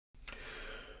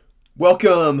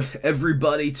Welcome,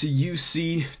 everybody, to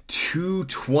UC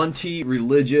 220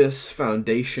 Religious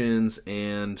Foundations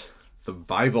and the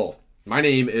Bible. My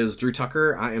name is Drew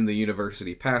Tucker. I am the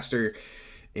university pastor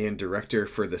and director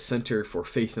for the Center for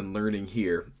Faith and Learning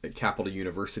here at Capital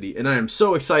University. And I am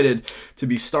so excited to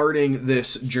be starting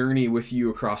this journey with you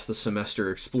across the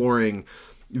semester, exploring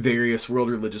various world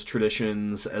religious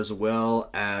traditions as well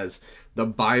as the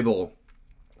Bible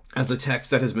as a text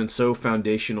that has been so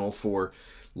foundational for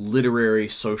literary,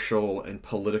 social, and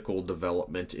political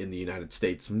development in the United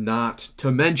States, not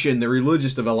to mention the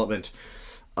religious development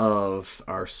of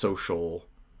our social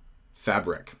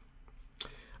fabric.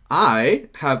 I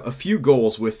have a few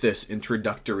goals with this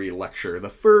introductory lecture. The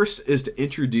first is to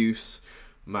introduce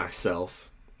myself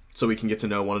so we can get to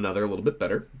know one another a little bit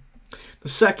better. The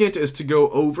second is to go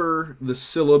over the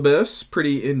syllabus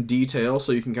pretty in detail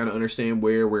so you can kind of understand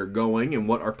where we're going and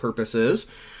what our purpose is.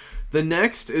 The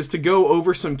next is to go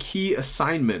over some key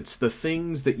assignments, the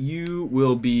things that you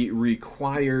will be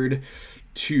required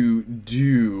to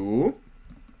do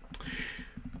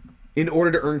in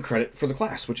order to earn credit for the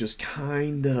class, which is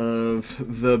kind of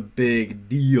the big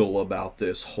deal about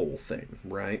this whole thing,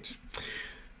 right?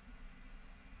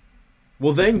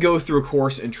 We'll then go through a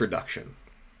course introduction.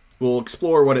 We'll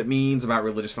explore what it means about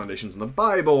religious foundations in the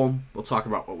Bible. We'll talk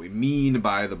about what we mean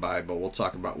by the Bible. We'll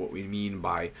talk about what we mean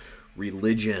by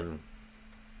religion,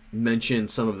 mention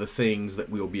some of the things that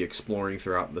we'll be exploring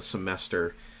throughout the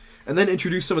semester, and then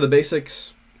introduce some of the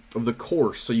basics of the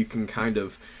course so you can kind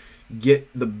of get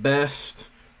the best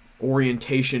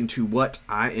orientation to what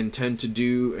I intend to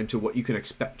do and to what you can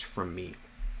expect from me.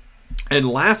 And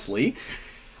lastly,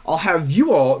 I'll have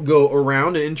you all go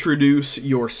around and introduce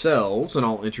yourselves, and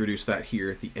I'll introduce that here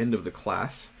at the end of the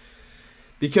class.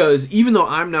 Because even though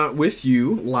I'm not with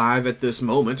you live at this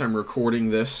moment, I'm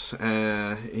recording this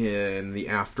in the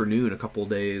afternoon, a couple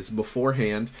days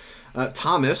beforehand.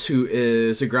 Thomas, who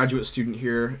is a graduate student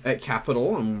here at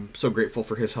Capital, I'm so grateful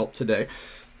for his help today,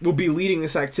 will be leading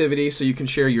this activity so you can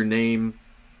share your name,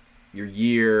 your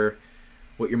year,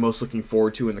 what you're most looking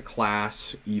forward to in the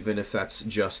class, even if that's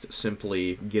just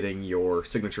simply getting your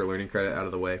signature learning credit out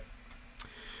of the way.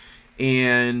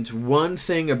 And one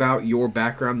thing about your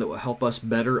background that will help us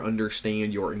better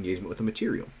understand your engagement with the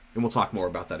material. And we'll talk more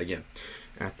about that again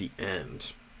at the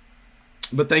end.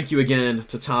 But thank you again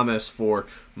to Thomas for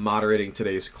moderating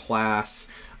today's class.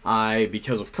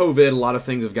 Because of COVID, a lot of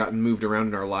things have gotten moved around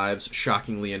in our lives,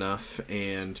 shockingly enough.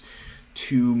 And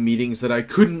 2 meetings that I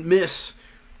couldn't miss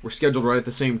were scheduled right at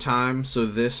the same time. So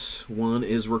this one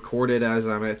is recorded as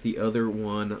I'm at the other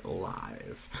one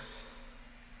live.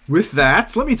 With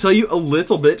that, let me tell you a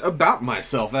little bit about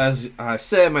myself. As I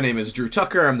said, my name is Drew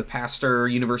Tucker. I'm the pastor,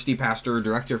 university pastor,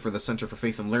 director for the Center for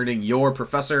Faith and Learning, your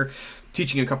professor,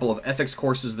 teaching a couple of ethics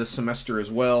courses this semester as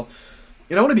well.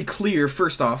 And I want to be clear,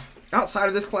 first off, outside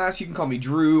of this class, you can call me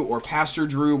Drew or Pastor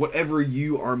Drew, whatever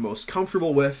you are most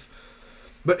comfortable with.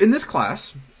 But in this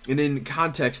class, and in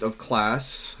context of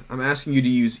class, I'm asking you to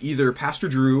use either Pastor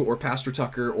Drew or Pastor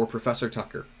Tucker or Professor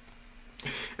Tucker.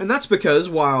 And that's because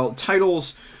while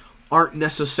titles aren't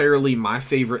necessarily my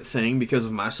favorite thing because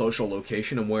of my social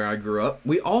location and where I grew up,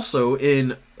 we also,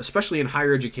 especially in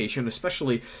higher education,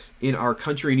 especially in our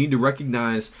country, need to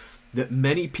recognize that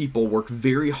many people work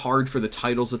very hard for the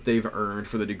titles that they've earned,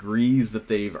 for the degrees that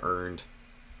they've earned.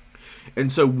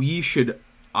 And so we should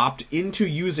opt into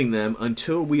using them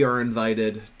until we are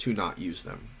invited to not use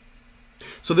them.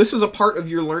 So this is a part of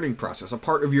your learning process, a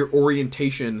part of your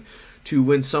orientation to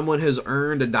when someone has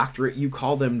earned a doctorate, you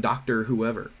call them Dr.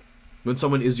 Whoever. When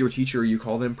someone is your teacher, you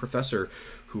call them Professor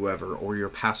Whoever, or your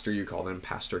pastor, you call them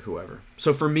Pastor Whoever.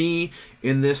 So for me,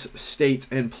 in this state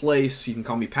and place, you can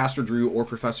call me Pastor Drew or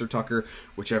Professor Tucker,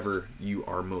 whichever you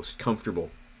are most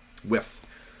comfortable with.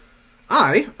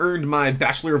 I earned my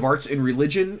Bachelor of Arts in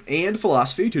Religion and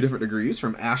Philosophy, 2 different degrees,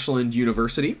 from Ashland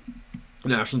University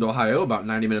in Ashland, Ohio, about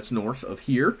 90 minutes north of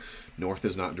here. North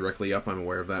is not directly up, I'm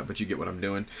aware of that, but you get what I'm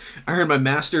doing. I earned my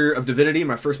Master of Divinity,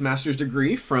 my first master's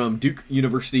degree from Duke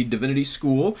University Divinity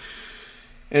School.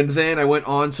 And then I went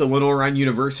on to Lenoir-Rhyne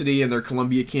University and their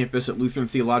Columbia campus at Lutheran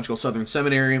Theological Southern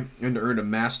Seminary and earned a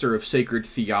Master of Sacred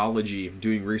Theology,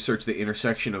 doing research at the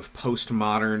intersection of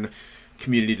postmodern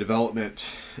community development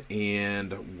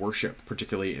and worship,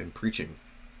 particularly in preaching.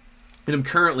 And I'm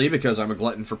currently, because I'm a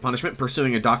glutton for punishment,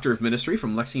 pursuing a Doctor of Ministry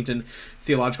from Lexington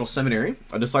Theological Seminary,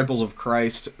 a Disciples of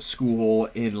Christ school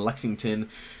in Lexington,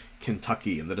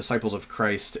 Kentucky. And the Disciples of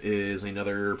Christ is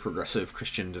another progressive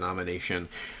Christian denomination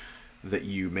that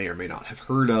you may or may not have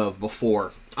heard of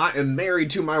before. I am married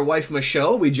to my wife,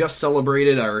 Michelle. We just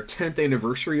celebrated our 10th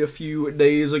anniversary a few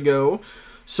days ago.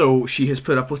 So she has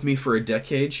put up with me for a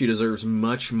decade. She deserves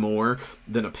much more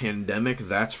than a pandemic,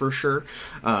 that's for sure.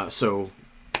 So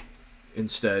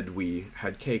instead, we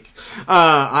had cake.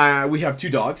 We have 2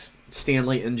 dogs,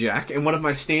 Stanley and Jack, and one of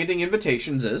my standing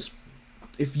invitations is,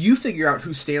 if you figure out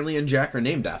who Stanley and Jack are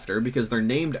named after, because they're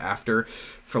named after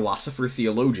philosopher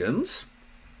theologians,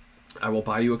 I will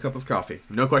buy you a cup of coffee.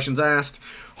 No questions asked.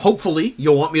 Hopefully,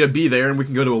 you'll want me to be there, and we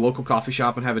can go to a local coffee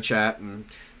shop and have a chat and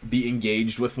be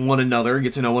engaged with one another,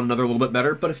 get to know one another a little bit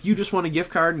better. But if you just want a gift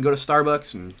card and go to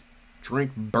Starbucks and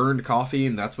drink burned coffee,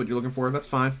 and that's what you're looking for, that's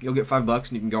fine. You'll get $5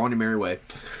 and you can go on your merry way.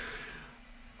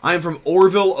 I am from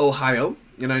Orrville, Ohio,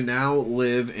 and I now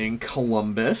live in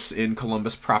Columbus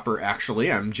proper,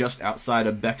 actually. I'm just outside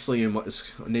of Bexley in what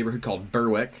is a neighborhood called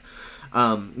Berwick.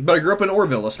 But I grew up in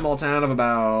Orrville, a small town of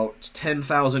about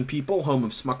 10,000 people, home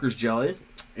of Smucker's Jelly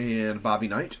and Bobby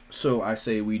Knight. So I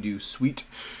say we do sweet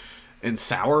and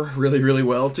sour really, really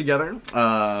well together.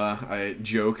 I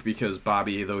joke because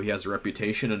Bobby, though he has a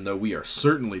reputation, and though we are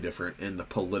certainly different in the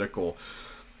political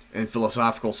and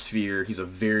philosophical sphere, he's a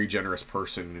very generous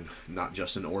person, not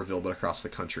just in Orrville, but across the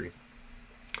country.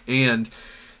 And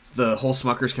the whole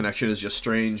Smucker's connection is just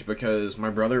strange because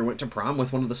my brother went to prom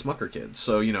with one of the Smucker kids.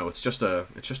 So, you know, it's just a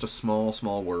small,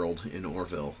 small world in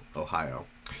Orrville, Ohio.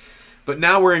 But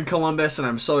now we're in Columbus, and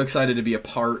I'm so excited to be a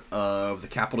part of the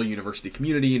Capital University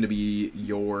community and to be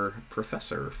your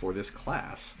professor for this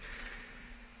class.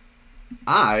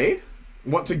 I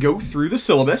want to go through the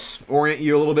syllabus, orient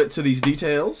you a little bit to these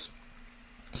details,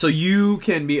 so you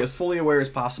can be as fully aware as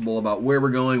possible about where we're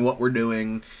going, what we're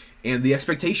doing, and the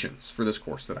expectations for this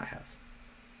course that I have.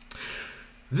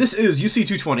 This is UC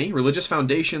 220, Religious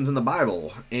Foundations in the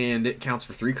Bible, and it counts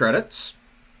for 3 credits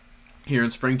here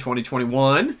in spring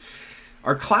 2021.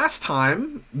 Our class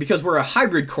time, because we're a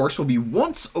hybrid course, will be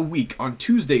once a week on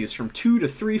Tuesdays from 2 to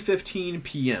 3:15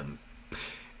 p.m.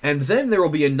 And then there will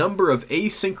be a number of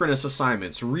asynchronous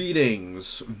assignments,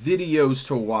 readings, videos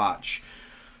to watch,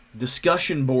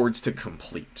 discussion boards to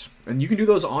complete. And you can do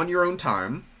those on your own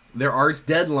time. There are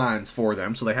deadlines for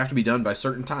them, so they have to be done by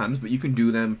certain times, but you can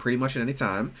do them pretty much at any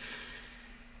time.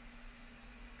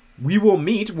 We will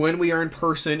meet when we are in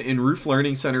person in Roof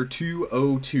Learning Center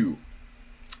 202.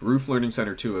 Roof Learning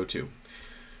Center 202.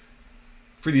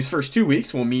 For these first 2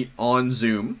 weeks, we'll meet on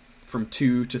Zoom from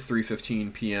 2 to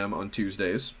 3:15 p.m. on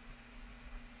Tuesdays.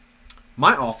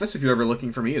 My office, if you're ever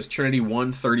looking for me, is Trinity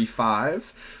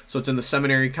 135. So it's in the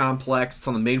seminary complex. It's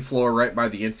on the main floor right by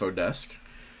the info desk.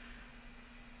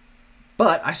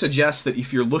 But I suggest that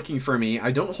if you're looking for me,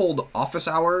 I don't hold office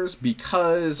hours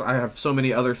because I have so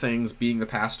many other things, being the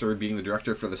pastor, being the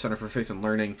director for the Center for Faith and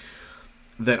Learning,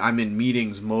 that I'm in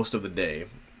meetings most of the day.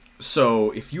 So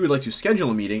if you would like to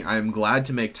schedule a meeting, I am glad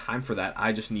to make time for that.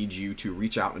 I just need you to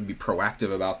reach out and be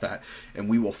proactive about that, and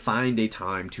we will find a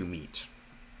time to meet.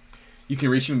 You can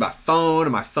reach me by phone,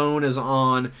 and my phone is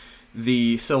on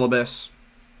the syllabus.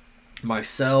 My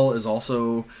cell is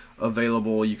also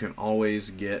available. You can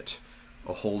always get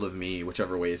a hold of me,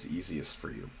 whichever way is easiest for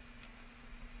you.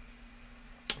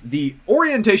 The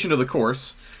orientation of the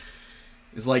course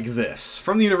is like this.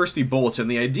 From the University Bulletin,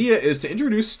 the idea is to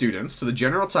introduce students to the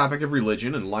general topic of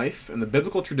religion and life and the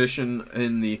biblical tradition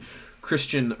in the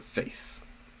Christian faith.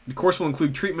 The course will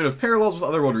include treatment of parallels with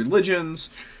other world religions.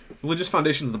 Religious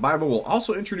Foundations of the Bible will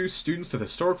also introduce students to the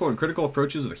historical and critical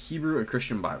approaches of the Hebrew and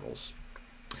Christian Bibles.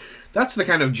 That's the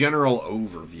kind of general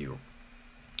overview.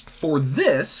 For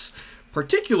this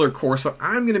particular course, what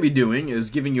I'm going to be doing is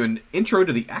giving you an intro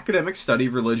to the academic study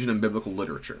of religion and biblical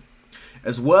literature,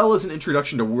 as well as an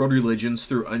introduction to world religions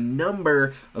through a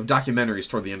number of documentaries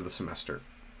toward the end of the semester.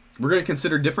 We're going to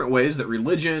consider different ways that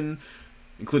religion,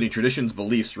 including traditions,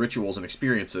 beliefs, rituals, and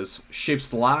experiences, shapes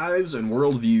the lives and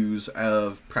worldviews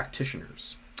of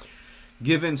practitioners.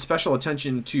 Given special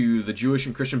attention to the Jewish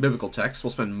and Christian biblical texts,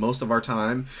 we'll spend most of our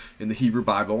time in the Hebrew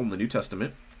Bible and the New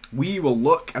Testament. We will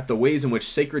look at the ways in which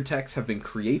sacred texts have been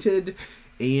created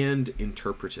and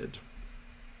interpreted.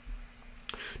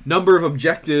 Number of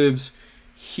objectives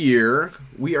here.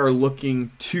 We are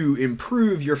looking to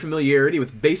improve your familiarity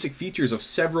with basic features of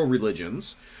several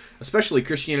religions, especially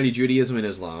Christianity, Judaism, and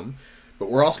Islam, but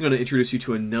we're also going to introduce you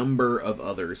to a number of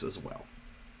others as well.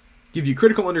 Give you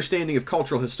critical understanding of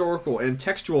cultural, historical, and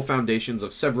textual foundations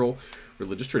of several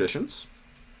religious traditions.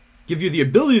 Give you the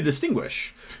ability to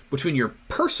distinguish between your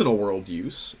personal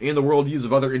worldviews and the worldviews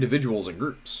of other individuals and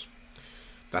groups.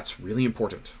 That's really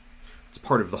important. It's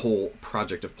part of the whole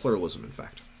project of pluralism, in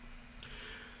fact.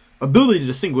 Ability to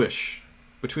distinguish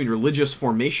between religious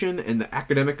formation and the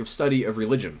academic of study of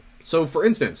religion. So, for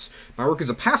instance, my work as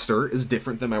a pastor is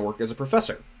different than my work as a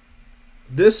professor.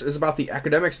 This is about the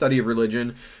academic study of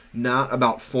religion, not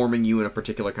about forming you in a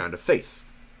particular kind of faith.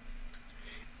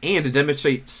 And to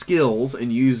demonstrate skills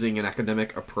in using an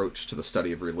academic approach to the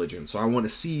study of religion. So I want to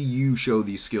see you show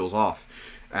these skills off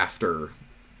after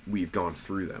we've gone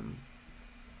through them.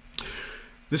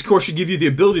 This course should give you the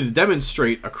ability to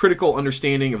demonstrate a critical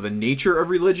understanding of the nature of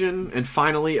religion, and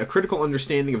finally, a critical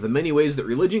understanding of the many ways that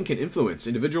religion can influence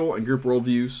individual and group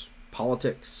worldviews,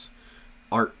 politics,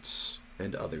 arts,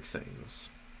 and other things.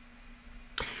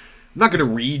 I'm not going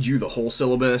to read you the whole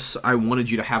syllabus. I wanted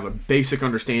you to have a basic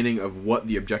understanding of what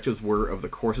the objectives were of the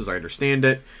course as I understand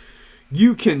it.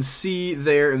 You can see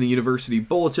there in the university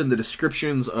bulletin the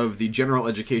descriptions of the general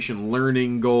education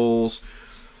learning goals.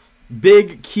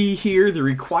 Big key here, the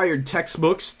required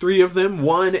textbooks, 3 of them.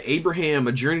 1, Abraham,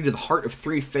 A Journey to the Heart of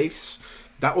Three Faiths.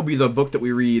 That will be the book that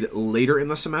we read later in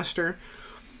the semester.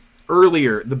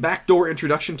 Earlier, The Backdoor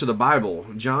Introduction to the Bible,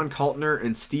 John Kaltner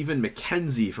and Stephen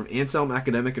McKenzie from Anselm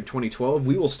Academic in 2012.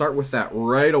 We will start with that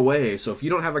right away, so if you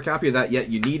don't have a copy of that yet,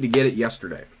 you need to get it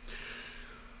yesterday.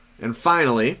 And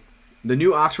finally, the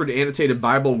New Oxford Annotated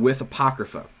Bible with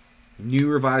Apocrypha, New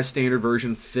Revised Standard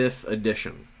Version, 5th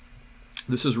edition.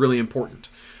 This is really important.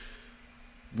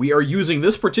 We are using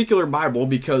this particular Bible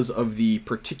because of the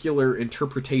particular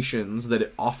interpretations that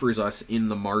it offers us in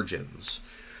the margins.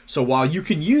 So while you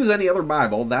can use any other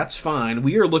Bible, that's fine.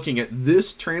 We are looking at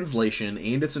this translation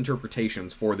and its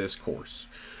interpretations for this course.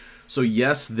 So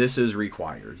yes, this is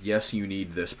required. Yes, you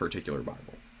need this particular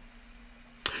Bible.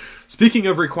 Speaking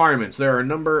of requirements, there are a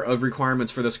number of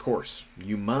requirements for this course.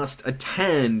 You must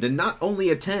attend, and not only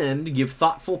attend, give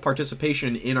thoughtful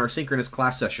participation in our synchronous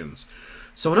class sessions.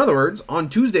 So in other words, on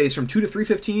Tuesdays from 2 to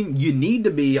 3:15, you need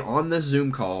to be on this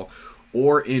Zoom call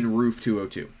or in Roof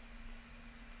 202.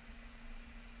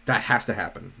 That has to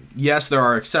happen. Yes, there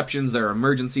are exceptions, there are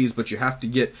emergencies, but you have to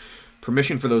get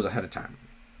permission for those ahead of time.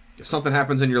 If something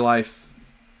happens in your life,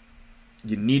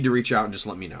 you need to reach out and just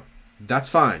let me know. That's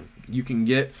fine. You can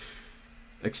get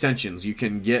extensions, you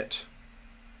can get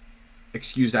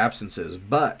excused absences,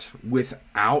 but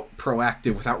without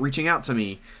reaching out to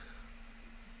me,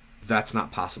 that's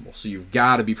not possible. So you've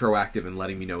got to be proactive in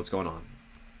letting me know what's going on.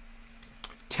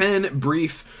 10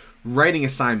 brief writing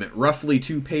assignment, roughly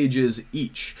 2 pages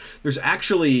each. There's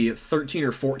actually 13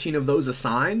 or 14 of those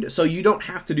assigned, so you don't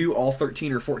have to do all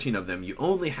 13 or 14 of them. You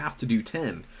only have to do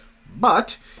 10.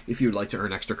 But if you'd like to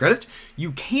earn extra credit,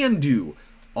 you can do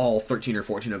all 13 or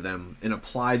 14 of them and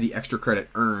apply the extra credit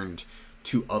earned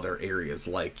to other areas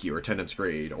like your attendance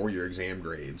grade or your exam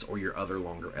grades or your other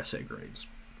longer essay grades.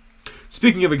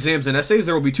 Speaking of exams and essays,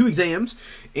 there will be 2 exams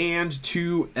and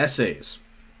 2 essays.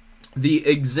 The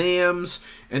exams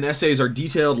and essays are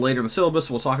detailed later in the syllabus.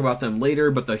 We'll talk about them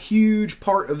later, but the huge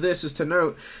part of this is to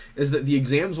note is that the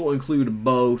exams will include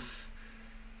both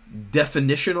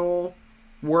definitional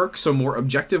work, so more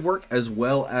objective work, as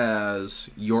well as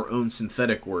your own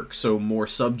synthetic work, so more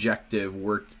subjective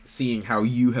work, seeing how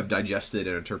you have digested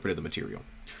and interpreted the material.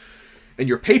 And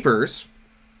your papers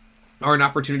are an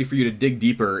opportunity for you to dig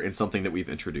deeper in something that we've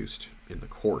introduced in the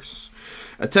course.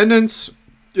 Attendance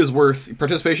is worth,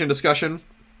 participation discussion,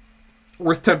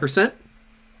 worth 10%.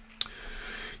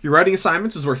 Your writing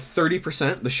assignments is worth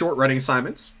 30%, the short writing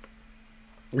assignments.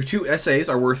 Your 2 essays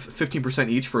are worth 15%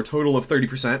 each for a total of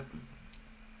 30%.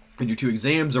 And your 2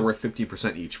 exams are worth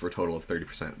 15% each for a total of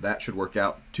 30%. That should work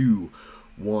out to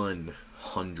 100%.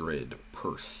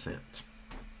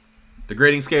 The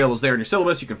grading scale is there in your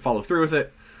syllabus. You can follow through with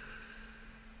it.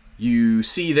 You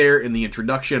see there in the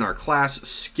introduction our class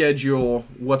schedule,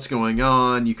 what's going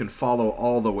on. You can follow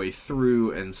all the way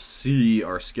through and see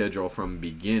our schedule from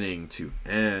beginning to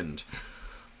end.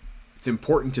 It's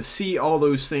important to see all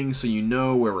those things so you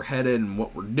know where we're headed and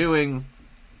what we're doing.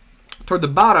 Toward the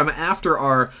bottom, after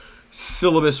our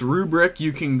syllabus rubric,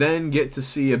 you can then get to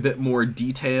see a bit more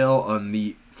detail on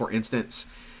the, for instance,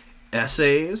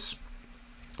 essays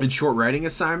and short writing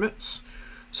assignments.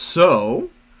 So,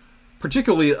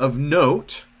 particularly of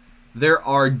note, there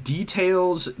are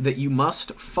details that you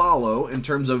must follow in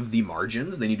terms of the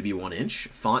margins. They need to be 1 inch.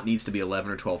 Font needs to be 11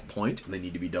 or 12 point. They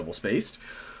need to be double spaced.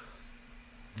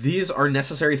 These are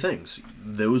necessary things.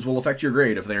 Those will affect your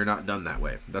grade if they are not done that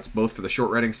way. That's both for the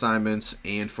short writing assignments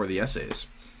and for the essays.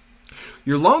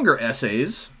 Your longer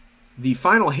essays, the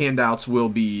final handouts will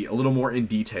be a little more in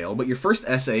detail, but your first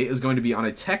essay is going to be on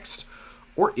a text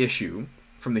or issue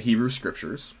from the Hebrew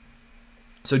Scriptures.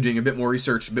 So doing a bit more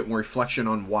research, a bit more reflection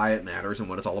on why it matters and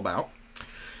what it's all about.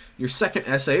 Your second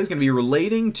essay is going to be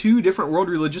relating 2 different world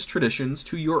religious traditions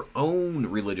to your own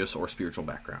religious or spiritual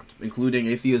background, including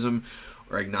atheism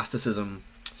or agnosticism,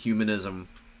 humanism,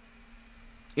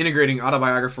 integrating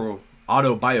autobiographical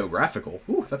autobiographical,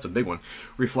 ooh, that's a big one,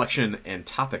 reflection and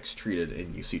topics treated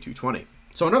in UC 220.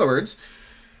 So in other words,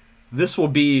 this will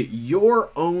be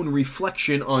your own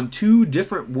reflection on 2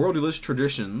 different world religious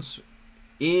traditions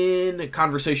in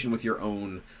conversation with your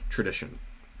own tradition.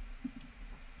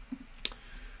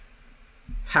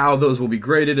 How those will be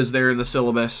graded is there in the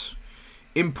syllabus.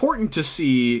 Important to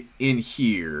see in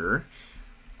here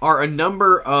are a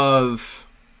number of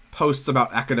posts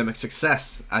about academic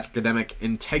success, academic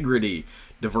integrity,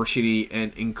 diversity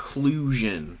and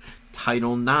inclusion,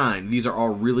 Title IX. These are all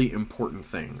really important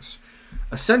things.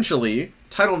 Essentially,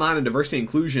 Title IX and diversity and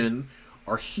inclusion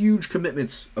are huge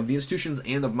commitments of the institutions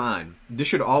and of mine. This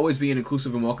should always be an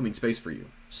inclusive and welcoming space for you.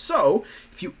 So,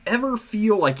 if you ever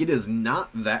feel like it is not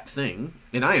that thing,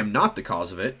 and I am not the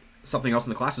cause of it, something else in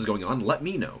the class is going on, let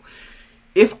me know.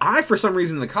 If I, for some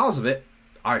reason, am the cause of it,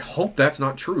 I hope that's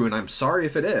not true, and I'm sorry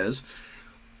if it is.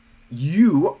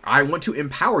 I want to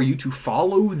empower you to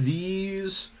follow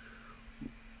these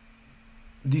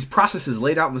processes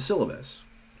laid out in the syllabus.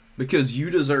 Because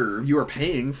you are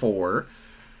paying for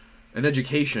an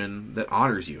education that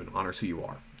honors you and honors who you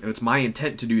are. And it's my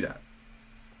intent to do that.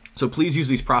 So please use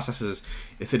these processes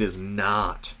if it is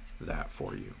not that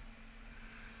for you.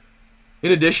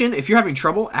 In addition, if you're having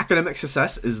trouble, Academic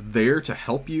Success is there to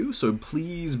help you, so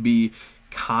please be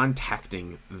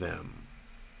contacting them.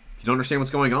 If you don't understand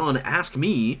what's going on, ask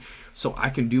me so I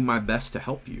can do my best to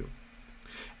help you.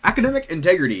 Academic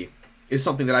integrity is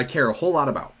something that I care a whole lot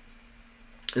about.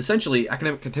 Essentially,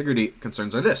 academic integrity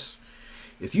concerns are this.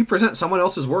 If you present someone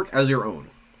else's work as your own,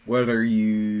 whether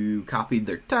you copied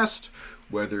their test,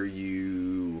 whether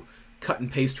you cut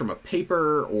and paste from a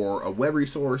paper or a web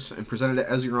resource and presented it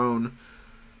as your own,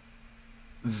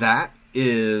 that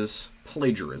is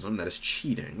plagiarism, that is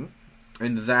cheating,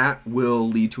 and that will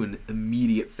lead to an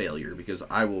immediate failure because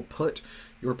I will put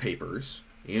your papers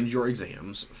and your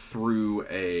exams through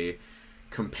a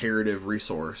comparative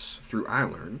resource through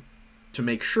iLearn to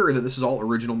make sure that this is all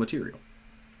original material.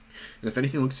 And if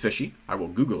anything looks fishy, I will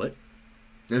Google it.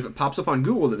 And if it pops up on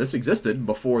Google that this existed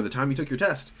before the time you took your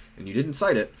test and you didn't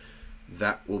cite it,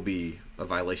 that will be a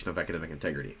violation of academic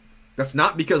integrity. That's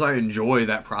not because I enjoy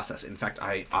that process. In fact,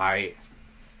 I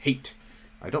hate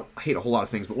a whole lot of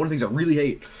things, but one of the things I really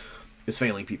hate is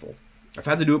failing people. I've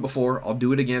had to do it before. I'll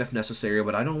do it again if necessary,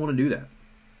 but I don't want to do that.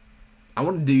 I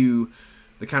want to do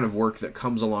the kind of work that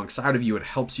comes alongside of you and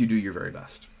helps you do your very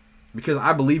best. Because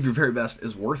I believe your very best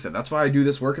is worth it. That's why I do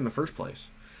this work in the first place.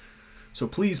 So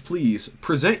please, please,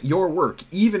 present your work,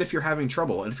 even if you're having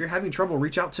trouble. And if you're having trouble,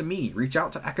 reach out to me. Reach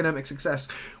out to Academic Success.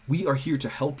 We are here to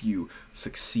help you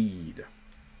succeed.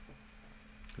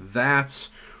 That's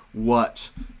what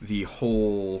the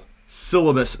whole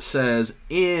syllabus says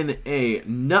in a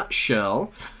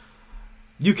nutshell.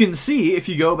 You can see, if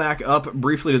you go back up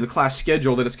briefly to the class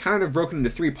schedule, that it's kind of broken into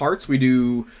 3 parts. We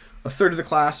do a third of the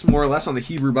class, more or less, on the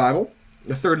Hebrew Bible,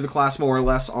 a third of the class, more or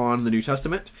less, on the New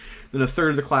Testament, then a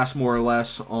third of the class, more or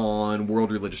less, on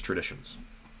world religious traditions.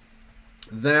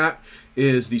 That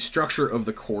is the structure of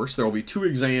the course. There will be 2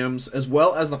 exams, as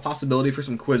well as the possibility for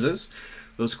some quizzes.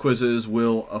 Those quizzes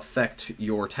will affect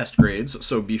your test grades,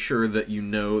 so be sure that you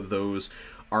know those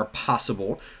are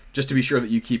possible, just to be sure that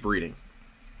you keep reading.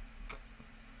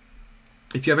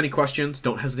 If you have any questions,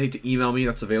 don't hesitate to email me.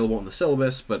 That's available in the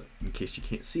syllabus, but in case you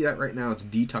can't see that right now, it's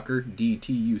dtucker,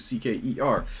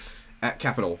 D-T-U-C-K-E-R, at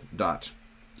capital.edu.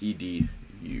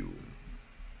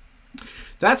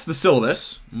 That's the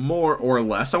syllabus, more or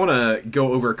less. I want to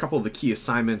go over a couple of the key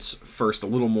assignments first, a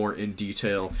little more in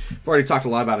detail. I've already talked a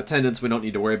lot about attendance. We don't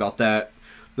need to worry about that.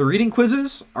 The reading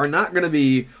quizzes are not going to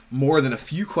be more than a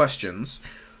few questions,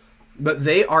 but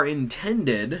they are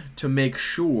intended to make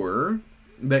sure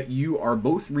that you are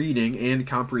both reading and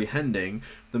comprehending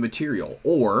the material,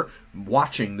 or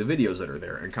watching the videos that are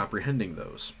there and comprehending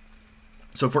those.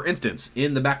 So for instance,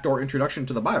 in the Backdoor Introduction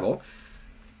to the Bible,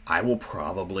 I will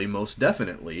probably most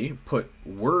definitely put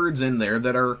words in there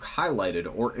that are highlighted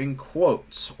or in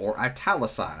quotes or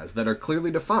italicized that are clearly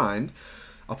defined.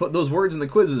 I'll put those words in the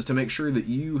quizzes to make sure that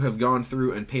you have gone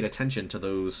through and paid attention to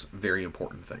those very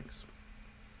important things.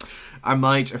 I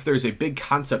might, if there's a big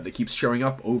concept that keeps showing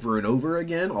up over and over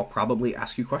again, I'll probably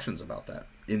ask you questions about that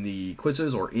in the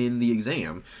quizzes or in the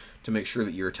exam to make sure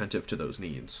that you're attentive to those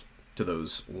needs, to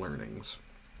those learnings.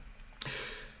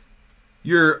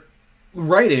 Your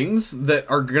writings that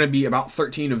are going to be about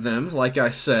 13 of them, like I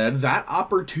said, that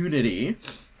opportunity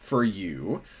for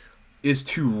you is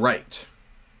to write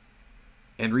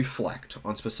and reflect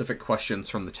on specific questions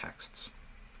from the texts.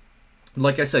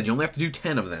 Like I said, you only have to do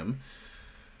 10 of them.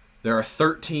 There are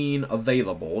 13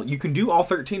 available. You can do all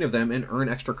 13 of them and earn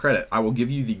extra credit. I will give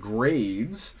you the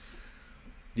grades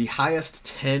the highest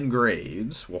 10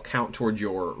 grades will count towards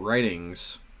your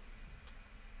writings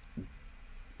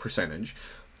percentage,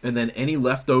 and then any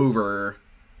leftover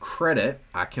credit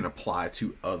I can apply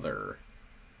to other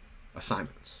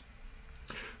assignments.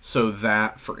 So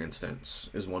that, for instance,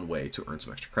 is one way to earn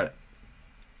some extra credit.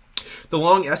 The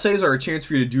long essays are a chance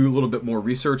for you to do a little bit more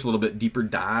research, a little bit deeper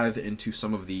dive into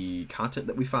some of the content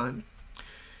that we find.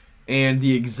 And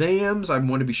the exams, I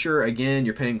want to be sure, again,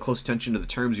 you're paying close attention to the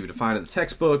terms you've defined in the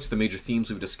textbooks, the major themes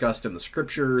we've discussed in the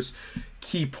scriptures,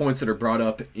 key points that are brought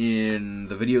up in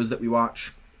the videos that we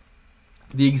watch.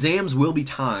 The exams will be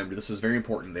timed. This is very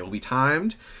important. They will be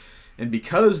timed. And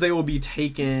because they will be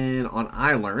taken on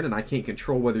iLearn, and I can't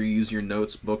control whether you use your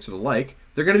notes, books, or the like,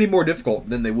 they're going to be more difficult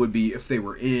than they would be if they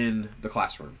were in the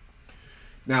classroom.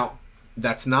 Now,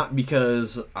 that's not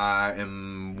because I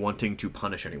am wanting to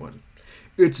punish anyone.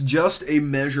 It's just a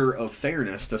measure of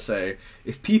fairness to say,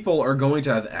 if people are going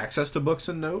to have access to books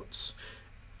and notes,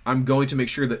 I'm going to make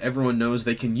sure that everyone knows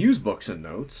they can use books and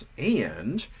notes,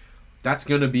 and that's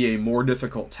going to be a more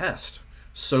difficult test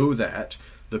so that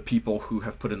the people who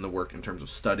have put in the work in terms of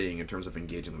studying, in terms of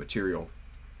engaging the material,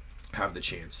 have the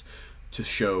chance to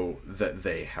show that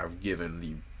they have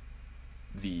given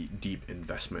the deep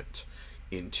investment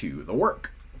into the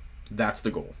work. That's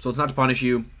the goal. So it's not to punish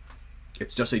you.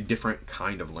 It's just a different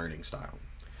kind of learning style.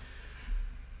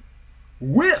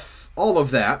 With all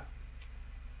of that,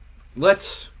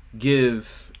 let's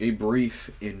give a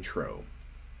brief intro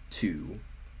to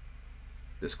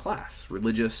this class,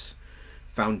 Religious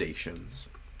Foundations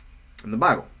in the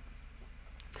Bible.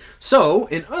 So,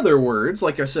 in other words,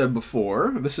 like I said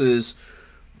before, this is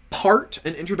part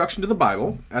an introduction to the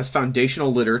Bible as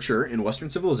foundational literature in Western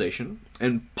civilization,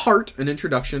 and part an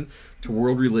introduction to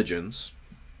world religions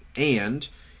and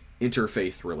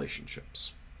interfaith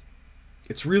relationships.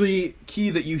 It's really key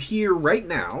that you hear right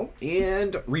now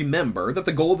and remember that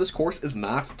the goal of this course is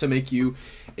not to make you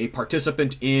a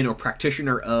participant in or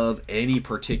practitioner of any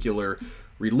particular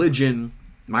religion.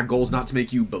 My goal is not to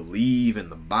make you believe in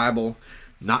the Bible,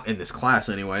 not in this class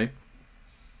anyway.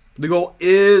 The goal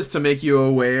is to make you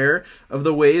aware of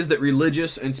the ways that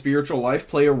religious and spiritual life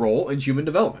play a role in human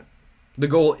development. The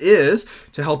goal is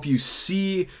to help you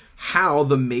see how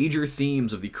the major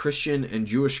themes of the Christian and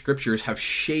Jewish scriptures have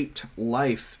shaped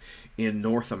life in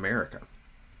North America.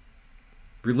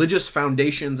 Religious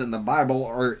foundations in the Bible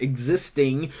are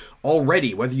existing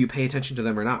already, whether you pay attention to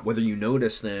them or not, whether you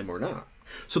notice them or not.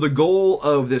 So the goal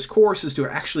of this course is to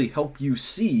actually help you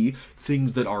see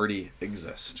things that already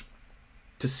exist.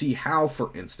 To see how,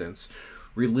 for instance,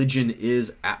 religion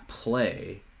is at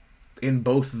play in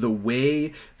both the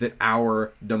way that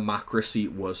our democracy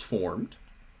was formed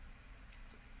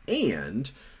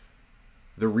and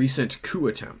the recent coup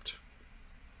attempt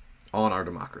on our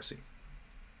democracy.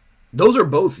 Those are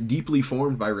both deeply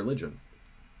formed by religion.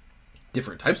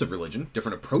 Different types of religion,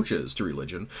 different approaches to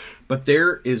religion, but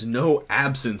there is no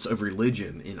absence of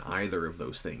religion in either of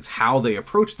those things. How they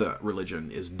approach the religion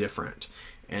is different,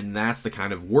 and that's the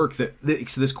kind of work that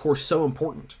makes this course so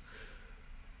important.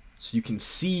 So you can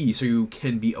see, so you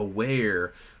can be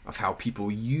aware of how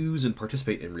people use and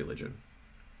participate in religion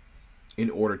in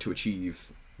order to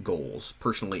achieve goals,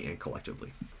 personally and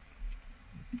collectively.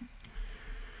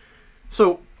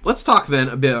 So let's talk then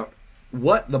about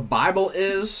what the Bible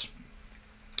is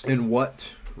and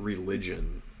what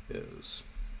religion is.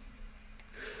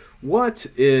 What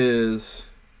is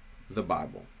the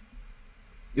Bible?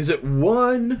 Is it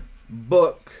one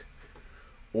book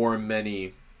or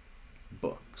many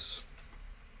books?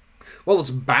 Well,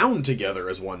 it's bound together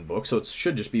as one book, so it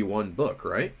should just be one book,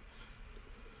 right?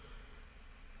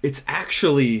 It's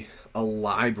actually a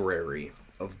library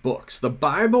of books. The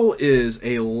Bible is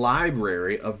a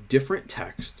library of different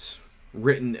texts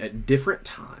written at different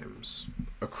times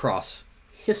across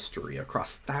history,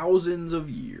 across thousands of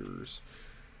years.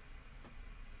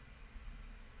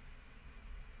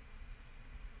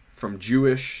 From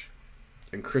Jewish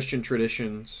and Christian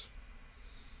traditions,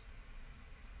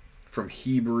 from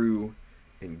Hebrew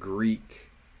and Greek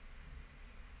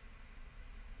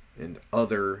and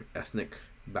other ethnic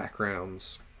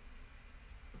backgrounds.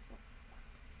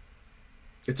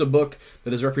 It's a book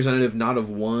that is representative not of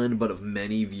one, but of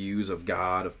many views of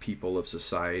God, of people, of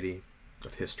society,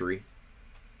 of history.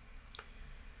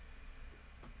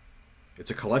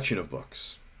 It's a collection of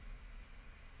books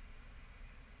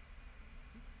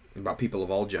about people of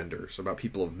all genders, about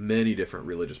people of many different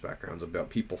religious backgrounds, about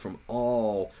people from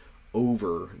all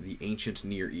over the ancient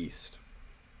Near East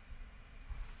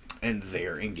and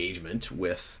their engagement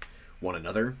with one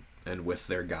another and with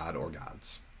their God or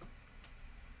gods.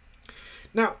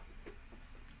 Now,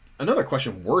 another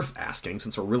question worth asking,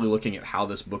 since we're really looking at how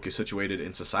this book is situated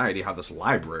in society, how this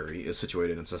library is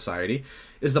situated in society,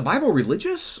 is the Bible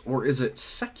religious or is it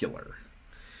secular?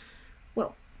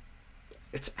 Well,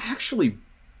 it's actually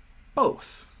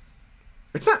both.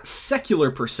 It's not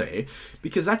secular per se,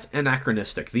 because that's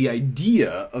anachronistic. The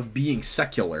idea of being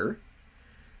secular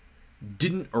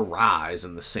didn't arise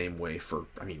in the same way for,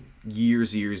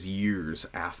 years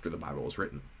after the Bible was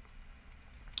written.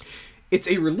 It's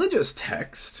a religious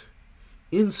text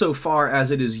insofar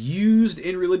as it is used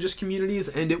in religious communities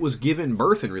and it was given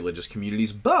birth in religious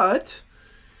communities, but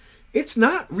it's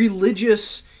not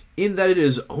religious in that it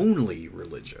is only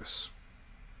religious.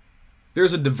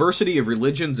 There's a diversity of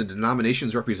religions and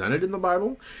denominations represented in the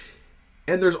Bible,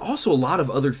 and there's also a lot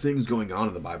of other things going on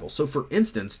in the Bible. So, for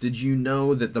instance, did you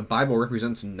know that the Bible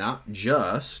represents not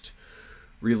just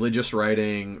religious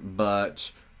writing,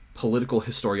 but political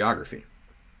historiography?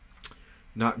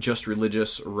 Not just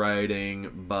religious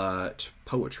writing, but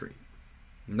poetry.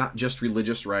 Not just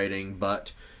religious writing,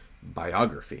 but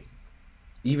biography.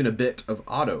 Even a bit of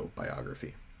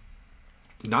autobiography.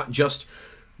 Not just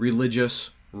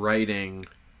religious writing,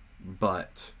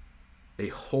 but a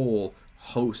whole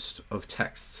host of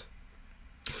texts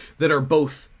that are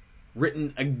both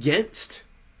written against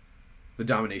the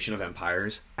domination of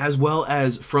empires as well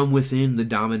as from within the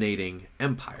dominating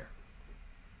empire.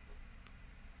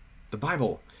 The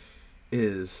Bible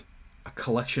is a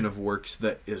collection of works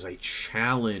that is a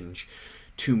challenge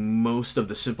to most of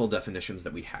the simple definitions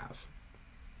that we have.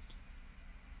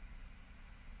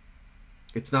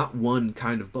 It's not one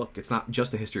kind of book. It's not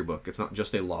just a history book. It's not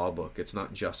just a law book. It's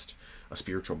not just a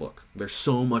spiritual book. There's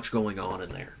so much going on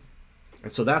in there.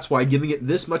 And so that's why giving it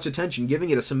this much attention, giving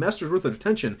it a semester's worth of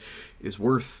attention, is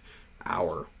worth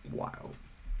our while.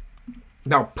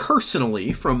 Now,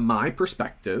 personally, from my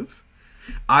perspective,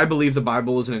 I believe the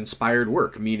Bible is an inspired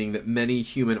work, meaning that many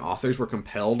human authors were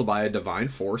compelled by a divine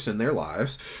force in their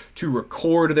lives to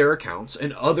record their accounts,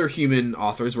 and other human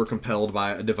authors were compelled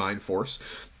by a divine force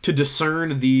to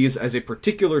discern these as a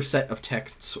particular set of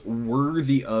texts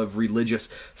worthy of religious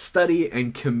study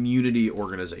and community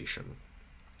organization.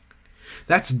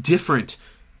 That's different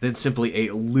than simply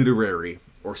a literary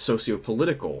or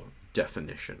socio-political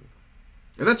definition.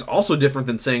 And that's also different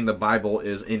than saying the Bible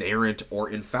is inerrant or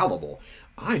infallible.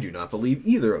 I do not believe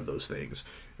either of those things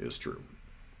is true.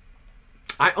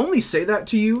 I only say that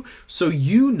to you so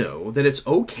you know that it's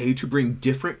okay to bring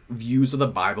different views of the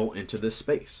Bible into this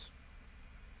space.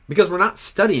 Because we're not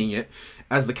studying it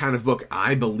as the kind of book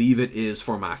I believe it is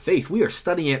for my faith. We are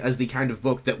studying it as the kind of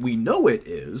book that we know it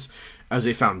is, as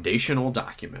a foundational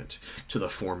document to the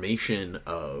formation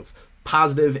of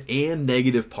positive and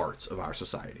negative parts of our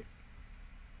society.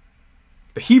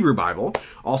 The Hebrew Bible,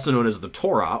 also known as the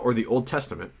Torah or the Old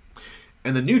Testament,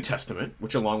 and the New Testament,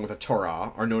 which along with the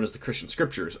Torah are known as the Christian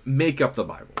Scriptures, make up the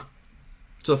Bible.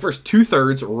 So the first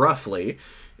 2/3, roughly,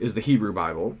 is the Hebrew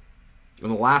Bible, and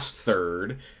the last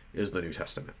third is the New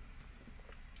Testament.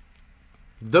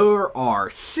 There are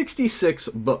 66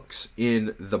 books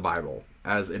in the Bible,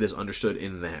 as it is understood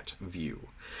in that view.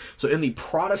 So in the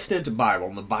Protestant Bible,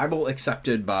 in the Bible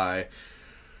accepted by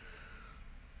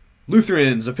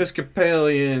Lutherans,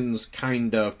 Episcopalians,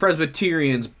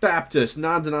 Presbyterians, Baptists,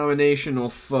 non-denominational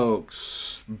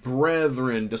folks,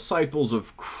 brethren, disciples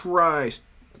of Christ,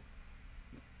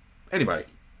 anybody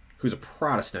who's a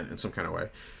Protestant in some kind of way,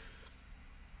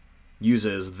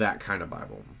 uses that kind of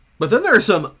Bible. But then there are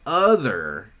some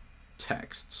other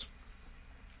texts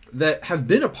that have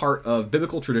been a part of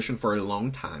biblical tradition for a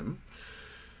long time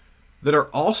that are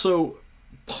also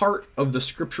part of the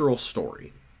scriptural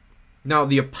story. Now,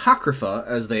 the Apocrypha,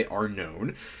 as they are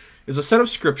known, is a set of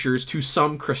scriptures to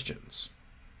some Christians,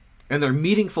 and they're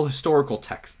meaningful historical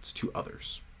texts to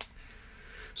others.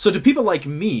 So to people like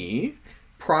me,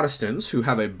 Protestants who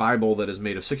have a Bible that is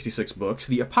made of 66 books,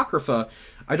 the Apocrypha,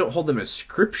 I don't hold them as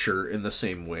scripture in the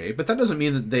same way, but that doesn't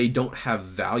mean that they don't have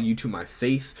value to my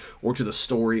faith or to the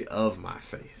story of my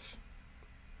faith.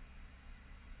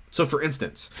 So, for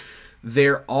instance,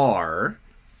 there are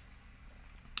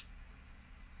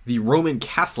the Roman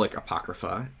Catholic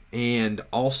Apocrypha and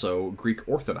also Greek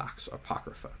Orthodox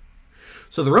Apocrypha.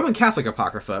 So the Roman Catholic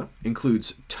Apocrypha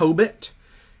includes Tobit,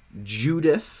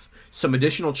 Judith, some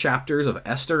additional chapters of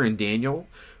Esther and Daniel,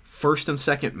 1st and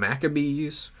 2nd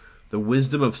Maccabees, the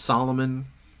Wisdom of Solomon,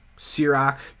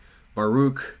 Sirach,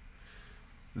 Baruch.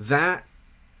 That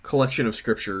collection of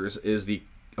scriptures is the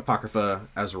Apocrypha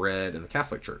as read in the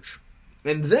Catholic Church.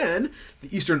 And then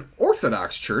the Eastern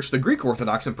Orthodox Church, the Greek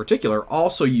Orthodox in particular,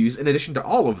 also use, in addition to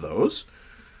all of those,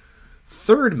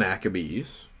 3rd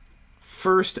Maccabees,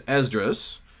 1st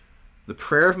Esdras, the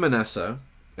Prayer of Manasseh,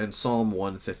 and Psalm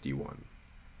 151.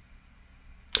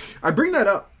 I bring that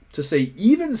up to say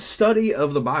even study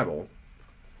of the Bible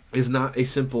is not a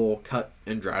simple cut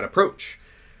and dried approach.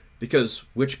 Because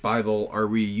which Bible are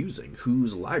we using?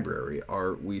 Whose library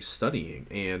are we studying?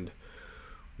 And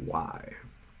why?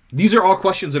 These are all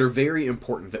questions that are very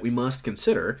important that we must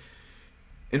consider.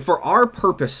 And for our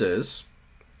purposes,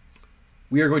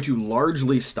 we are going to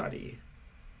largely study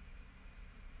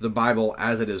the Bible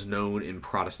as it is known in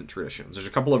Protestant traditions. There's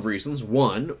a couple of reasons.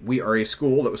 One, we are a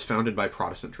school that was founded by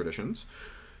Protestant traditions.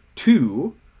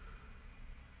 Two,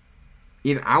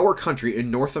 in our country,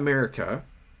 in North America,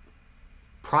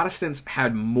 Protestants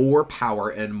had more power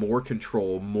and more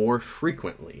control more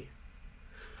frequently.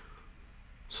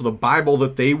 So the Bible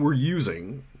that they were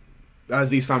using as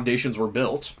these foundations were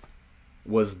built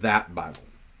was that Bible.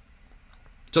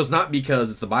 So it's not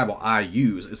because it's the Bible I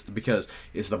use, it's because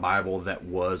it's the Bible that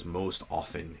was most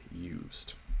often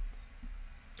used.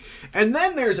 And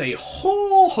then there's a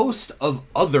whole host of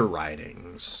other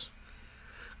writings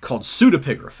called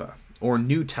pseudepigrapha, or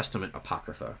New Testament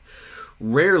apocrypha.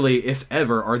 Rarely, if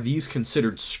ever, are these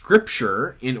considered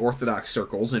scripture in Orthodox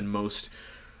circles in most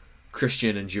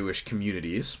Christian and Jewish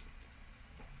communities.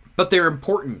 But they're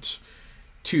important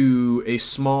to a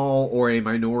small or a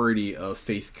minority of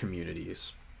faith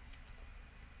communities.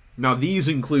 Now, these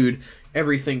include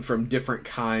everything from different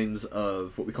kinds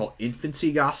of what we call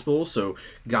infancy gospels, so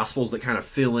gospels that kind of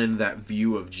fill in that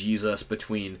view of Jesus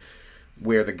between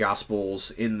where the gospels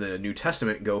in the New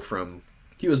Testament go from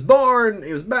he was born,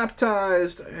 he was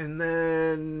baptized, and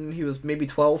then he was maybe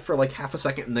 12 for like half a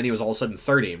second, and then he was all of a sudden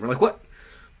 30. And we're like, what?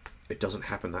 It doesn't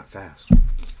happen that fast.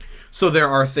 So there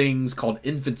are things called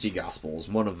infancy gospels.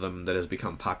 One of them that has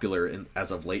become popular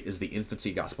as of late is the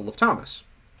infancy gospel of Thomas.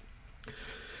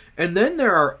 And then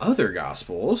there are other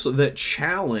gospels that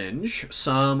challenge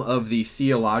some of the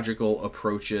theological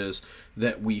approaches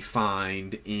that we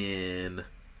find in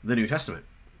the New Testament.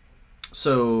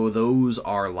 So those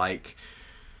are like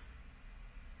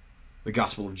the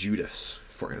Gospel of Judas,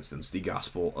 for instance, the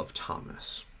Gospel of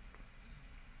Thomas.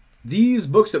 These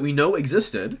books that we know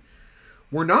existed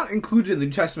were not included in the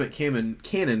New Testament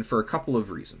canon for a couple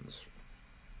of reasons.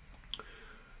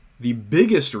 The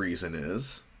biggest reason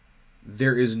is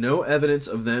there is no evidence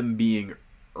of them being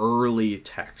early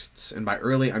texts. And by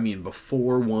early, I mean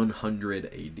before 100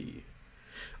 AD.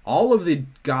 All of the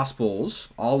Gospels,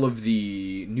 all of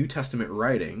the New Testament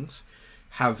writings,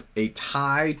 have a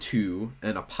tie to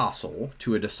an apostle,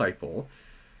 to a disciple,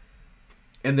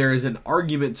 and there is an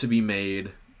argument to be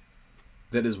made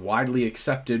that is widely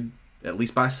accepted, at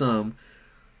least by some,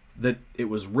 that it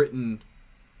was written,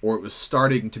 or it was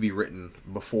starting to be written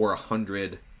before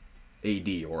 100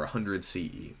 AD or 100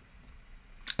 CE.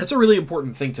 That's a really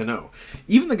important thing to know.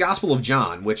 Even the Gospel of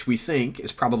John, which we think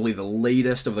is probably the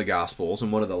latest of the Gospels and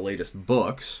one of the latest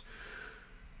books,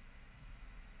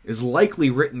 is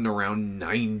likely written around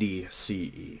 90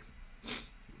 CE.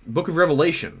 Book of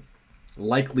Revelation,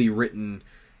 likely written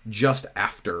just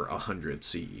after 100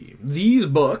 CE. These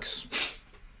books,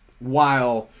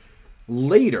 while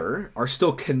later, are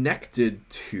still connected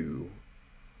to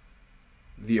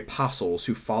the apostles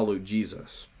who followed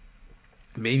Jesus.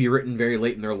 Maybe written very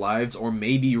late in their lives, or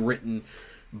maybe written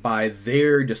by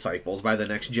their disciples, by the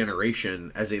next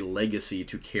generation, as a legacy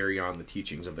to carry on the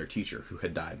teachings of their teacher who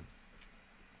had died.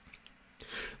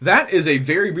 That is a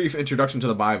very brief introduction to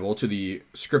the Bible, to the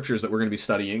scriptures that we're going to be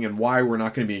studying, and why we're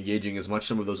not going to be engaging as much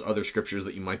some of those other scriptures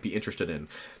that you might be interested in.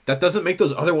 That doesn't make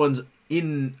those other ones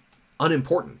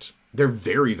unimportant. They're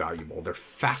very valuable. They're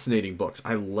fascinating books.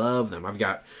 I love them. I've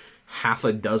got half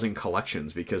a dozen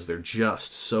collections because they're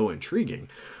just so intriguing.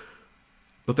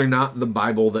 But they're not the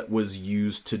Bible that was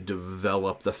used to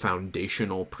develop the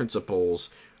foundational principles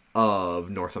of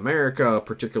North America,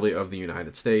 particularly of the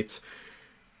United States.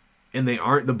 And they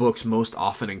aren't the books most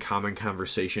often in common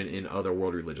conversation in other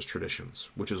world religious traditions,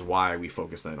 which is why we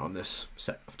focus then on this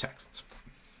set of texts.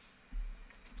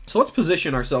 So let's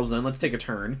position ourselves then, let's take a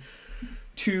turn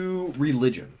to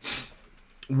religion.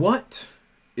 What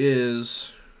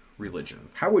is religion?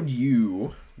 How would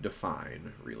you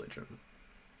define religion?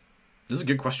 This is a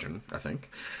good question, I think,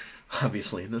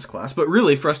 obviously in this class, but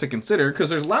really for us to consider, because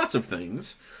there's lots of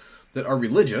things that are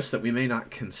religious that we may not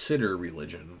consider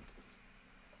religion.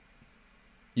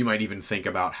 You might even think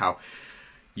about how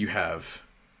you have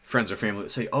friends or family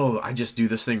that say, oh, I just do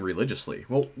this thing religiously.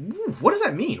 Well, what does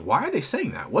that mean? Why are they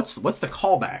saying that? What's the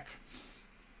callback?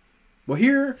 Well,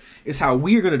 here is how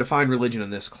we are going to define religion in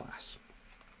this class.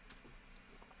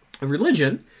 A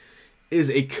religion is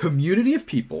a community of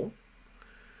people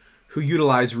who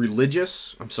utilize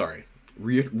ritual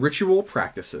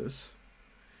practices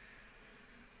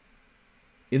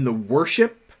in the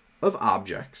worship of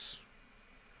objects,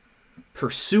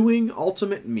 pursuing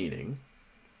ultimate meaning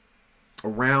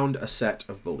around a set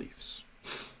of beliefs.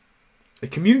 A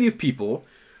community of people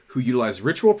who utilize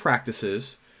ritual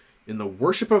practices in the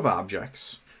worship of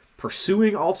objects,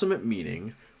 pursuing ultimate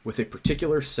meaning with a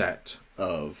particular set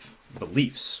of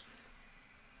beliefs.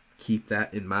 Keep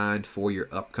that in mind for your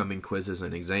upcoming quizzes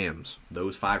and exams.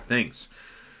 Those 5 things.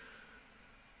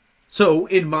 So,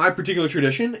 in my particular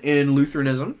tradition, in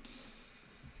Lutheranism,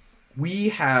 we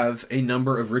have a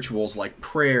number of rituals like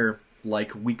prayer,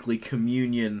 like weekly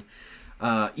communion,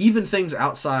 even things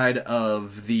outside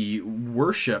of the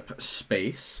worship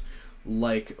space,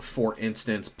 like, for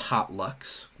instance,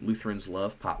 potlucks. Lutherans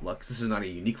love potlucks. This is not a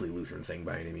uniquely Lutheran thing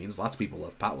by any means. Lots of people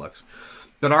love potlucks.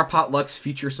 But our potlucks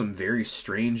feature some very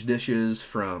strange dishes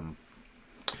from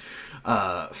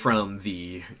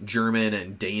the German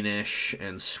and Danish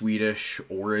and Swedish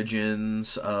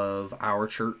origins of our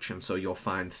church. And so you'll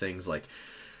find things like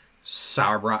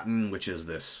sauerbraten, which is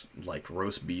this like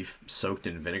roast beef soaked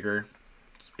in vinegar.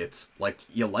 It's like,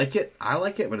 you like it, I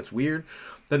like it, but it's weird.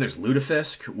 Then there's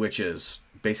lutefisk, which is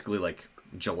basically like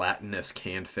gelatinous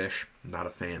canned fish. Not a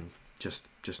fan.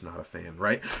 Just not a fan,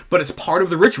 right? But it's part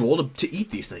of the ritual to eat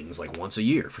these things like once a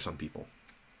year for some people.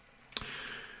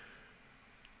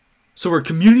 So we're a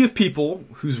community of people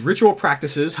whose ritual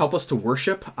practices help us to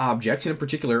worship objects. And in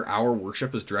particular, our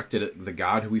worship is directed at the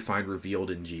God who we find revealed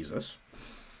in Jesus.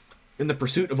 In the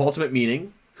pursuit of ultimate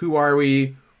meaning, who are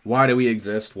we? Why do we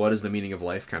exist? What is the meaning of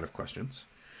life? Kind of questions.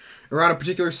 Around a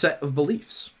particular set of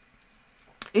beliefs.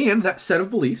 And that set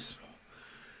of beliefs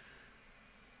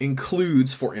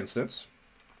includes, for instance,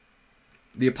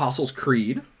 the Apostles'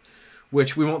 Creed,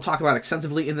 which we won't talk about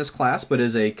extensively in this class, but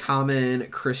is a common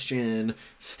Christian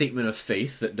statement of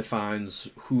faith that defines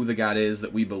who the God is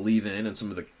that we believe in and some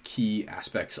of the key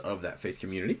aspects of that faith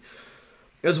community.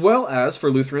 As well as, for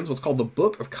Lutherans, what's called the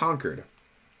Book of Concord.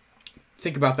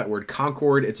 Think about that word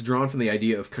concord. It's drawn from the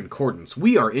idea of concordance.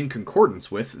 We are in concordance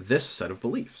with this set of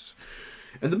beliefs.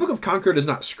 And the Book of Concord is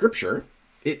not Scripture.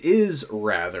 It is,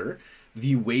 rather,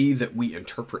 the way that we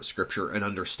interpret Scripture and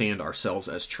understand ourselves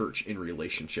as church in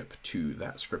relationship to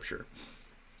that Scripture.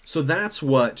 So that's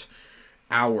what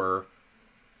our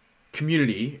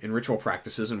community in ritual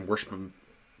practices and worship and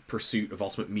pursuit of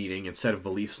ultimate meaning and set of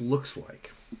beliefs looks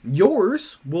like.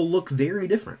 Yours will look very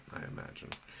different, I imagine.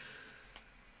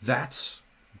 That's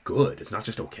good. It's not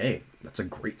just okay. That's a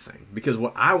great thing. Because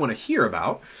what I want to hear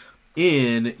about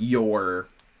in your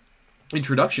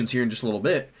introductions here in just a little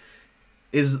bit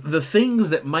is the things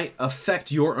that might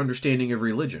affect your understanding of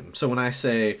religion. So when I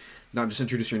say not just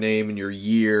introduce your name and your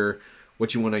year,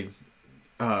 what you want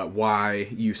to, why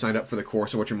you signed up for the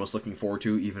course, or what you're most looking forward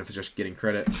to, even if it's just getting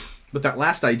credit. But that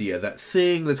last idea, that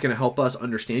thing that's going to help us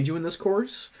understand you in this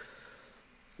course,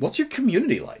 what's your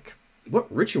community like?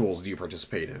 What rituals do you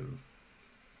participate in?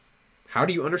 How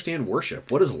do you understand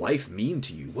worship? What does life mean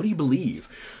to you? What do you believe?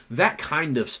 That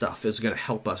kind of stuff is going to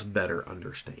help us better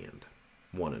understand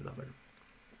one another.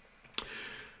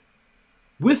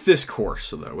 With this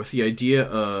course, though, with the idea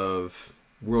of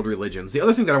world religions, the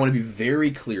other thing that I want to be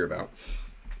very clear about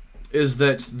is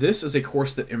that this is a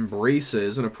course that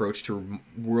embraces an approach to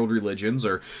world religions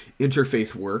or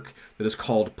interfaith work that is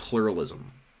called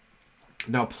pluralism.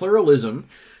 Now, pluralism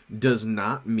does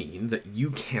not mean that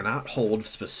you cannot hold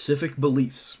specific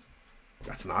beliefs.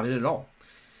 That's not it at all.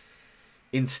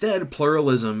 Instead,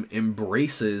 pluralism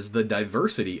embraces the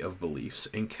diversity of beliefs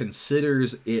and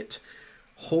considers it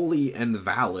holy and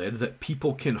valid that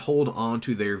people can hold on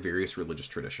to their various religious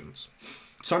traditions.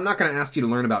 So I'm not going to ask you to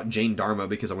learn about Jain Dharma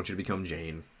because I want you to become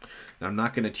Jain. And I'm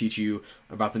not going to teach you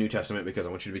about the New Testament because I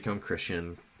want you to become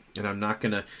Christian. And I'm not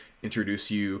going to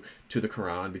introduce you to the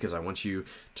Quran because I want you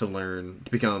to learn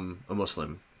to become a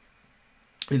Muslim.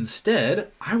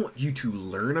 Instead, I want you to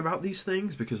learn about these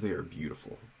things because they are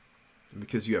beautiful. And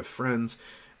because you have friends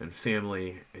and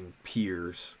family and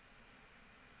peers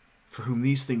for whom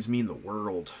these things mean the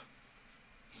world.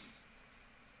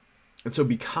 And so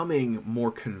becoming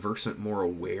more conversant, more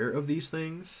aware of these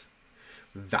things,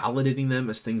 validating them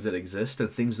as things that exist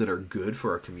and things that are good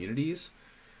for our communities,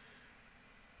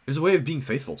 is a way of being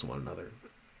faithful to one another.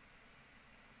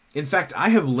 In fact, I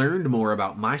have learned more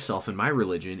about myself and my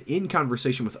religion in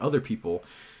conversation with other people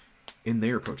in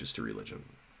their approaches to religion.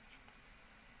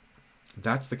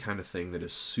 That's the kind of thing that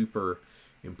is super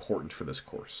important for this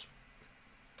course.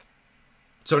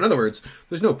 So in other words,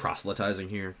 there's no proselytizing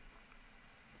here.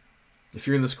 If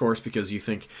you're in this course because you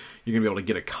think you're going to be able to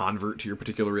get a convert to your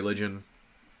particular religion,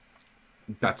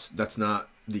 that's not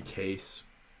the case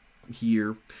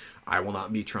here. I will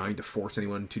not be trying to force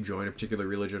anyone to join a particular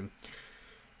religion.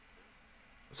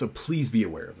 So please be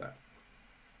aware of that.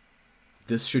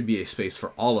 This should be a space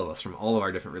for all of us from all of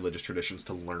our different religious traditions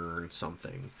to learn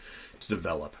something, to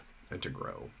develop, and to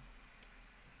grow.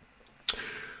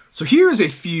 So here's a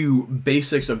few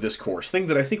basics of this course, things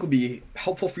that I think would be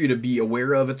helpful for you to be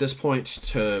aware of at this point,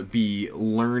 to be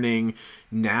learning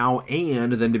now,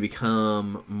 and then to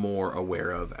become more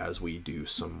aware of as we do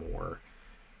some more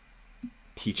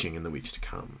teaching in the weeks to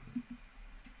come.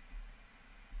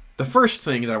 The first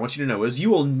thing that I want you to know is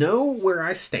you will know where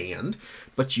I stand,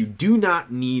 but you do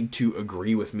not need to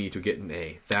agree with me to get an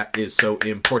A. That is so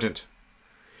important.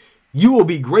 You will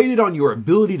be graded on your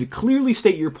ability to clearly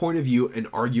state your point of view and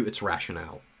argue its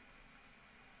rationale.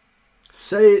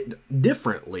 Say it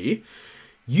differently,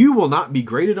 you will not be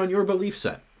graded on your belief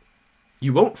set.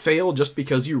 You won't fail just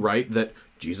because you write that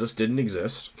Jesus didn't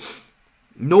exist,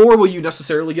 nor will you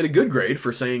necessarily get a good grade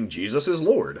for saying Jesus is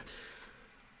Lord.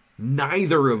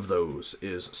 Neither of those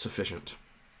is sufficient.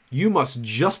 You must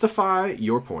justify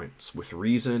your points with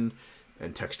reason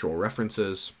and textual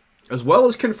references, as well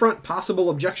as confront possible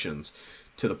objections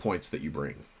to the points that you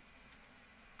bring.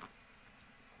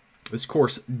 This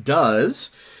course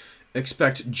does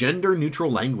expect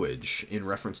gender-neutral language in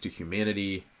reference to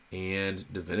humanity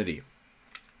and divinity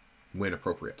when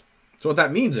appropriate. So what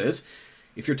that means is,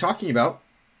 if you're talking about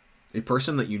a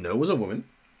person that you know is a woman,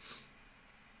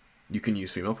 you can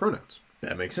use female pronouns.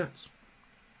 That makes sense.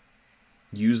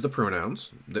 Use the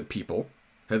pronouns that people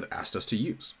have asked us to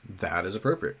use. That is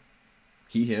appropriate.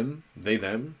 He, him, they,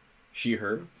 them, she,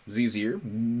 her, sie, zir,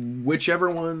 whichever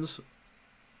ones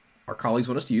our colleagues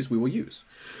want us to use, we will use.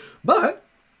 But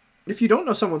if you don't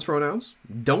know someone's pronouns,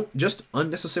 don't just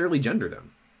unnecessarily gender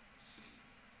them.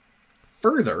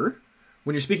 Further,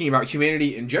 when you're speaking about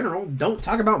humanity in general, don't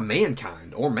talk about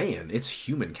mankind or man. It's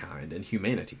humankind and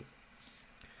humanity.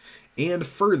 And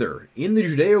further, in the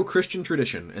Judeo-Christian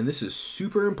tradition, and this is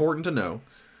super important to know,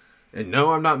 and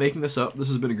no, I'm not making this up, this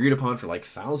has been agreed upon for like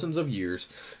thousands of years,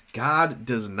 God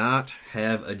does not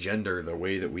have a gender the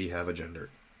way that we have a gender.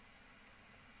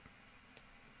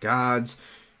 God's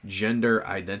gender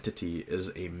identity is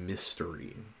a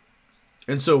mystery.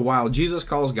 And so while Jesus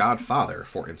calls God Father,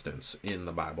 for instance, in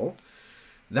the Bible,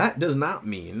 that does not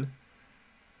mean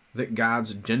that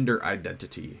God's gender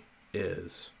identity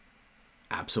is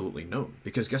absolutely known.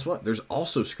 Because guess what? There's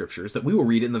also scriptures that we will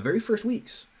read in the very first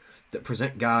weeks that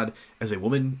present God as a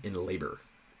woman in labor.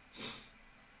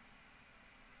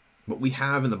 What we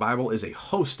have in the Bible is a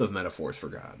host of metaphors for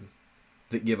God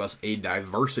that give us a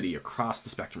diversity across the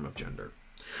spectrum of gender.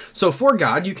 So for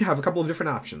God, you can have a couple of different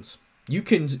options. You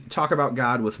can talk about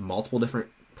God with multiple different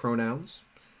pronouns.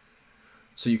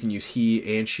 So you can use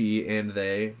he and she and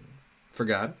they for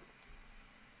God.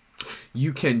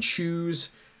 You can choose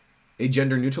a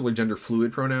gender-neutral or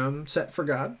gender-fluid pronoun set for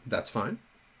God. That's fine.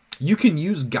 You can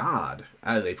use God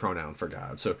as a pronoun for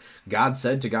God. So God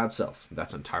said to God's self.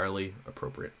 That's entirely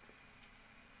appropriate.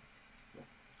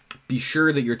 Be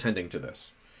sure that you're tending to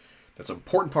this. That's an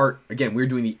important part. Again, we're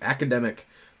doing the academic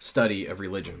study of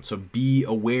religion. So be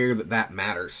aware that that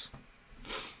matters.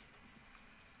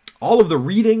 All of the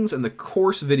readings and the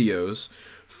course videos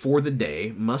for the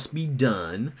day must be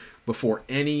done before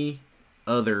any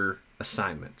other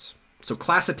assignments. So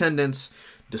class attendance,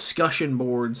 discussion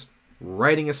boards,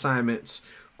 writing assignments,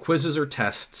 quizzes or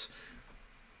tests,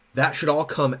 that should all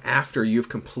come after you've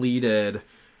completed the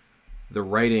the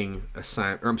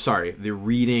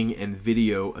reading and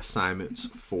video assignments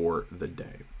for the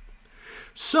day.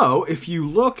 So if you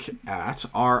look at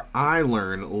our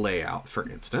iLearn layout, for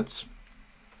instance,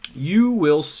 you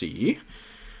will see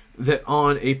that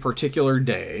on a particular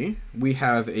day, we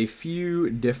have a few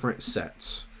different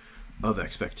sets of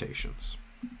expectations.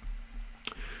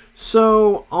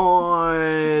 So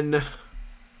on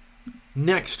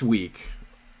next week,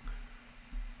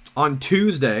 on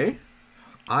Tuesday,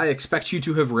 I expect you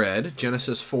to have read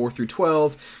Genesis 4 through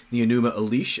 12, the Enuma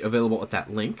Elish, available at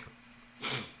that link.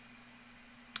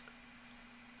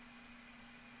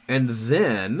 And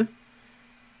then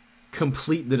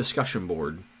complete the discussion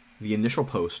board, the initial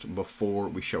post, before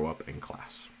we show up in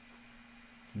class.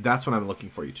 That's what I'm looking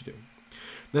for you to do.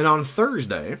 Then on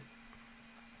Thursday,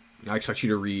 I expect you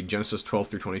to read Genesis 12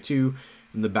 through 22,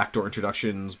 and the backdoor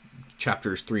introductions,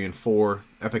 chapters 3 and 4,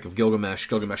 Epic of Gilgamesh,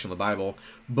 Gilgamesh in the Bible,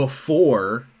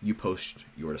 before you post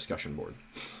your discussion board.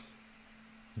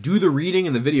 Do the reading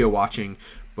and the video watching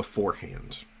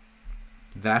beforehand.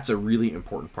 That's a really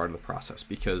important part of the process,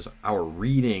 because our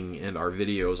reading and our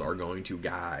videos are going to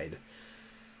guide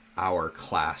our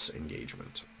class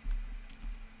engagement.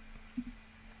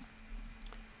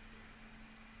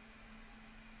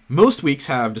 Most weeks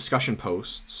have discussion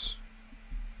posts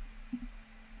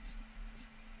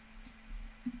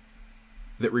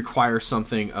that require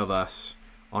something of us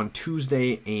on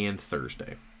Tuesday and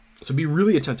Thursday. So be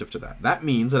really attentive to that. That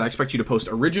means that I expect you to post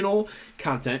original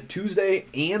content Tuesday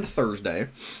and Thursday,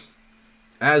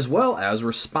 as well as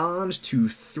respond to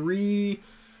 3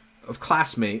 of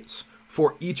classmates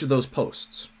for each of those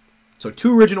posts. So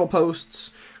 2 original posts,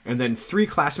 and then 3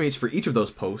 classmates for each of those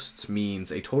posts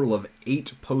means a total of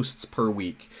 8 posts per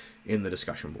week in the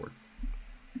discussion board.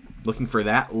 Looking for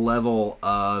that level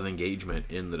of engagement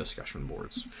in the discussion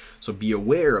boards. So be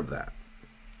aware of that.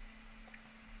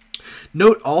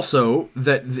 Note also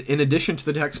that in addition to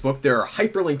the textbook, there are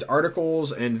hyperlinked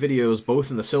articles and videos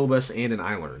both in the syllabus and in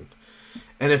iLearn.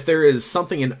 And if there is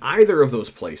something in either of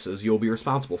those places, you'll be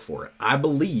responsible for it. I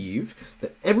believe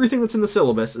that everything that's in the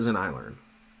syllabus is in iLearn.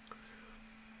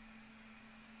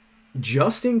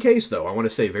 Just in case, though, I want to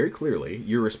say very clearly,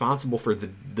 you're responsible for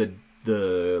the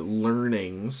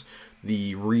learnings,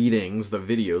 the readings, the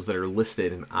videos that are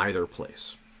listed in either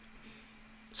place.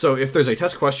 So if there's a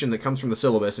test question that comes from the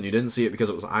syllabus and you didn't see it because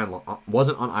it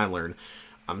wasn't on iLearn,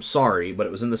 I'm sorry, but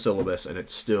it was in the syllabus and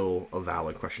it's still a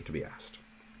valid question to be asked.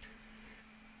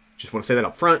 Just want to say that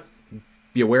up front.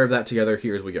 Be aware of that together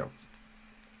here as we go.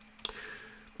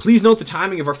 Please note the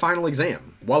timing of our final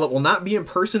exam. While it will not be in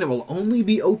person, it will only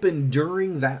be open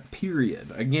during that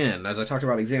period. Again, as I talked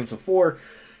about exams before,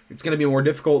 it's going to be more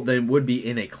difficult than it would be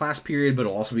in a class period, but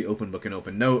it'll also be open book and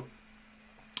open note.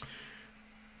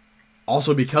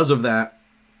 Also, because of that,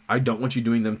 I don't want you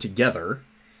doing them together.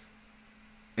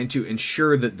 And to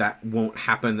ensure that that won't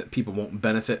happen, that people won't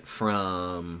benefit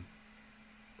from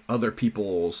other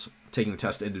people's taking the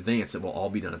test in advance, it will all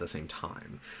be done at the same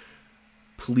time.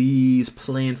 Please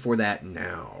plan for that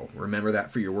now. Remember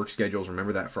that for your work schedules.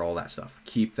 Remember that for all that stuff.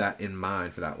 Keep that in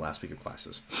mind for that last week of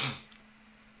classes.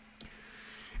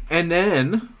 And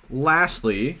then,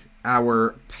 lastly,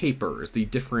 our papers, the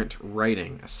different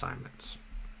writing assignments.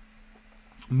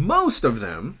 Most of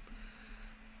them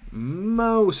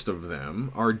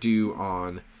are due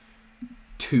on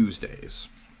Tuesdays.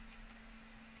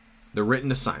 The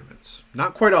written assignments.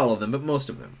 Not quite all of them, but most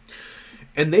of them.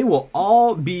 And they will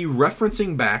all be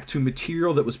referencing back to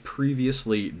material that was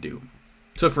previously due.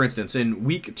 So, for instance, in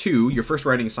week 2, your first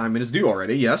writing assignment is due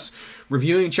already, yes.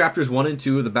 Reviewing chapters 1 and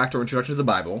 2 of the Backdoor Introduction to the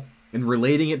Bible and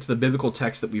relating it to the biblical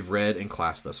text that we've read in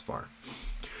class thus far.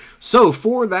 So,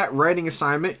 for that writing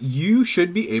assignment, you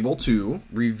should be able to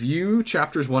review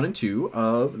chapters 1 and 2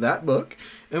 of that book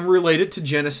and relate it to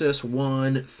Genesis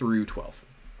 1 through 12.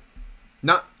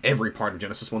 Not every part of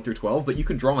Genesis 1 through 12, but you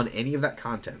can draw on any of that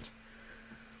content.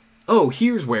 Oh,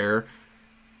 here's where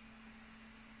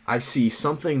I see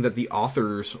something that the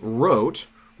authors wrote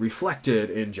reflected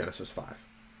in Genesis 5.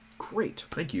 Great.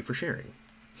 Thank you for sharing.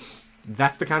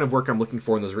 That's the kind of work I'm looking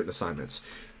for in those written assignments.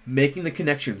 Making the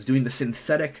connections, doing the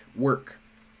synthetic work.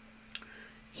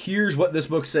 Here's what this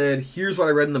book said. Here's what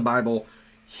I read in the Bible.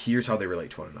 Here's how they relate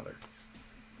to one another.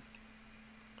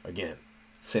 Again,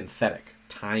 synthetic,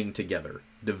 tying together,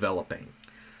 developing.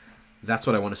 That's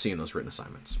what I want to see in those written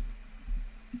assignments.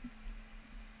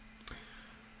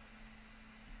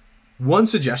 One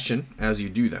suggestion as you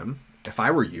do them, if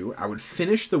I were you, I would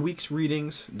finish the week's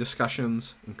readings,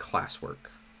 discussions, and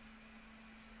classwork.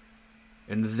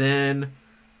 And then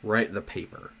write the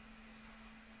paper.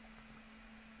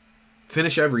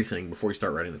 Finish everything before you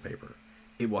start writing the paper.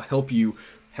 It will help you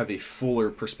have a fuller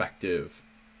perspective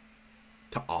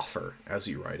to offer as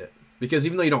you write it. Because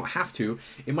even though you don't have to,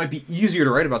 it might be easier to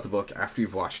write about the book after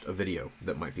you've watched a video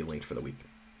that might be linked for the week.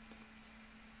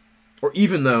 Or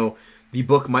even though the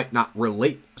book might not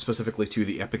relate specifically to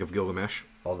the Epic of Gilgamesh,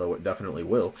 although it definitely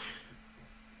will,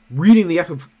 reading the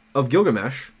Epic of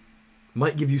Gilgamesh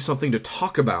might give you something to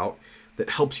talk about that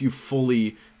helps you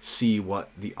fully see what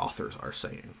the authors are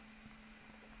saying.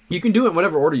 You can do it in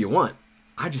whatever order you want.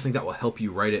 I just think that will help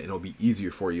you write it and it'll be easier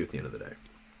for you at the end of the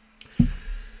day.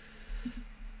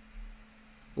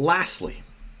 Lastly,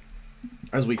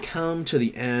 as we come to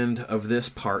the end of this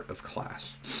part of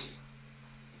class,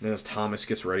 and as Thomas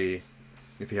gets ready,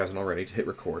 if he hasn't already, to hit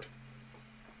record,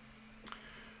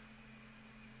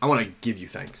 I want to give you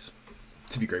thanks,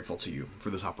 to be grateful to you for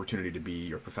this opportunity to be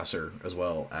your professor as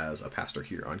well as a pastor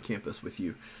here on campus with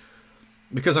you.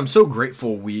 Because I'm so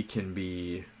grateful we can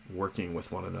be working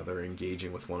with one another,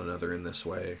 engaging with one another in this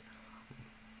way.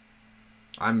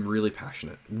 I'm really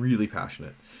passionate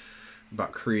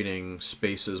about creating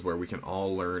spaces where we can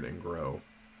all learn and grow,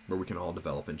 where we can all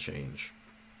develop and change.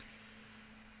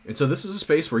 And so this is a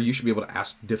space where you should be able to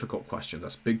ask difficult questions,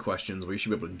 ask big questions, where you should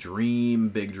be able to dream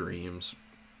big dreams,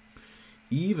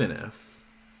 even if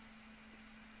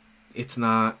it's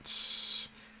not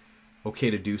okay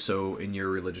to do so in your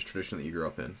religious tradition that you grew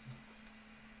up in.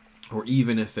 or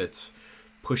even if it's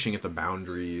pushing at the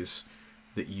boundaries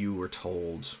that you were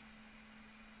told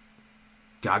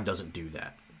God doesn't do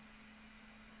that.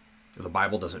 The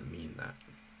Bible doesn't mean that.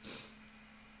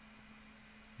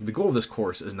 The goal of this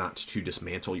course is not to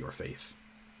dismantle your faith,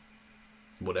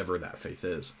 whatever that faith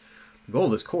is. The goal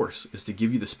of this course is to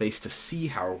give you the space to see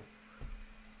how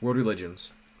world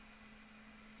religions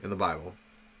and the Bible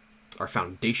are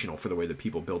foundational for the way that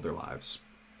people build their lives.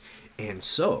 And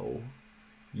so,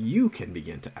 you can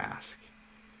begin to ask,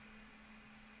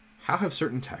 how have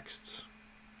certain texts,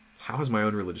 how has my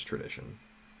own religious tradition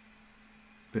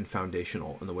been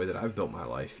foundational in the way that I've built my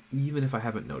life, even if I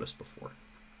haven't noticed before?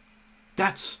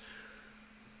 That's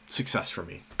success for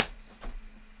me.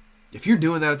 If you're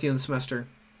doing that at the end of the semester,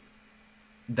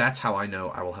 that's how I know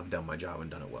I will have done my job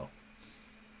and done it well.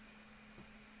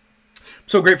 I'm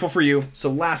so grateful for you. So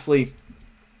lastly,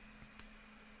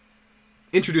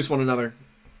 introduce one another.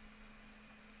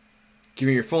 Give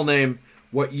me your full name,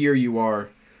 what year you are,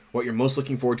 what you're most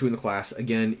looking forward to in the class.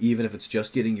 Again, even if it's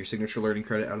just getting your signature learning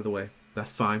credit out of the way,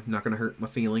 that's fine. Not going to hurt my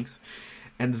feelings.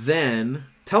 And then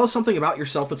tell us something about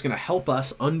yourself that's going to help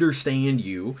us understand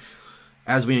you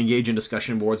as we engage in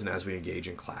discussion boards and as we engage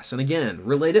in class. And again,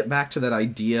 relate it back to that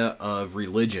idea of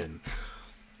religion.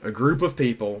 A group of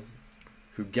people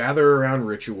who gather around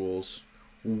rituals,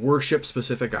 worship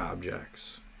specific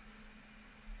objects,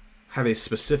 have a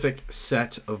specific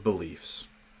set of beliefs,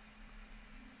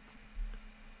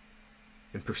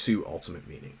 and pursue ultimate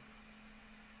meaning.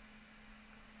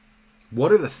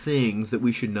 What are the things that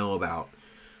we should know about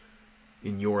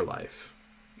in your life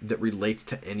that relates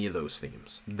to any of those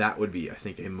themes? That would be, I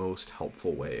think, a most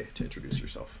helpful way to introduce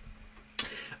yourself.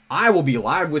 I will be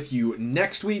live with you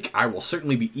next week. I will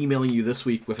certainly be emailing you this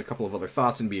week with a couple of other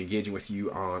thoughts and be engaging with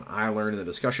you on iLearn and the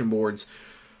discussion boards.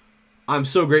 I'm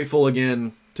so grateful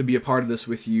again to be a part of this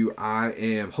with you. I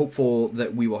am hopeful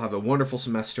that we will have a wonderful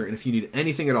semester. And if you need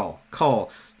anything at all, call,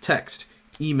 text,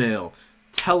 email,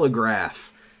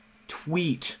 telegraph,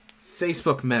 tweet,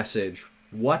 Facebook message,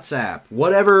 WhatsApp,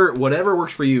 whatever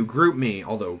works for you. Group me,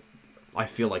 although I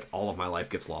feel like all of my life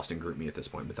gets lost in group me at this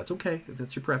point, but that's okay. If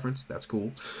that's your preference, that's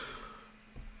cool.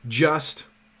 Just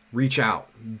reach out.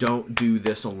 Don't do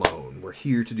this alone. We're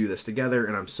here to do this together,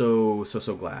 and I'm so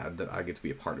glad that I get to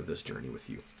be a part of this journey with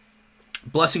you.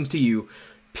 Blessings to you,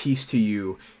 peace to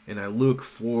you, and I look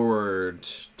forward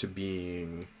to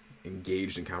being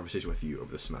engaged in conversation with you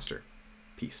over the semester.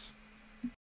 Peace.